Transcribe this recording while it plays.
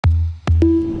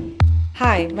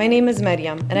Hi, my name is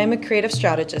Maryam, and I'm a creative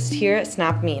strategist here at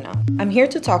Snap MENA. I'm here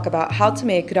to talk about how to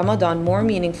make Ramadan more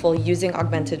meaningful using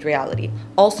augmented reality,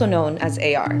 also known as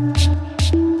AR.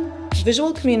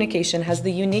 Visual communication has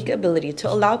the unique ability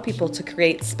to allow people to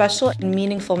create special and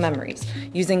meaningful memories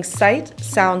using sight,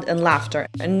 sound, and laughter,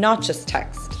 and not just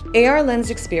text. AR lens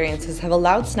experiences have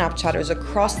allowed Snapchatters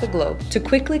across the globe to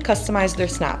quickly customize their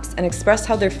snaps and express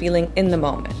how they're feeling in the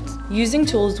moment. Using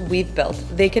tools we've built,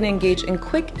 they can engage in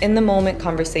quick, in-the-moment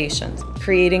conversations,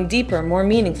 creating deeper, more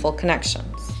meaningful connections.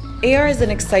 AR is an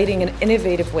exciting and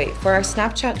innovative way for our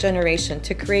Snapchat generation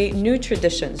to create new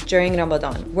traditions during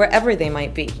Ramadan, wherever they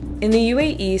might be. In the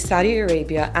UAE, Saudi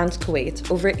Arabia, and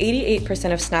Kuwait, over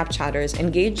 88% of Snapchatters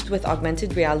engaged with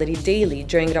augmented reality daily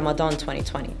during Ramadan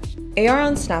 2020. AR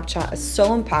on Snapchat is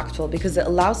so impactful because it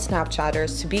allows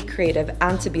Snapchatters to be creative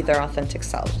and to be their authentic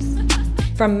selves.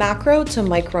 From macro to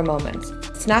micro moments,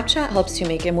 Snapchat helps you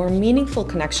make a more meaningful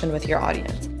connection with your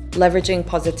audience, leveraging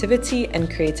positivity and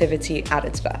creativity at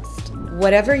its best.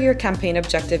 Whatever your campaign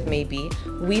objective may be,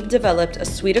 we've developed a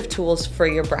suite of tools for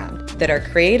your brand that are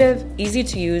creative, easy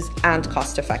to use, and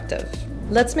cost-effective.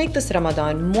 Let's make this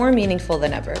Ramadan more meaningful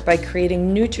than ever by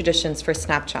creating new traditions for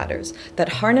Snapchatters that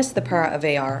harness the power of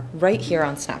AR right here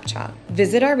on Snapchat.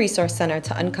 Visit our resource center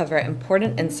to uncover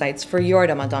important insights for your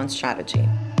Ramadan strategy.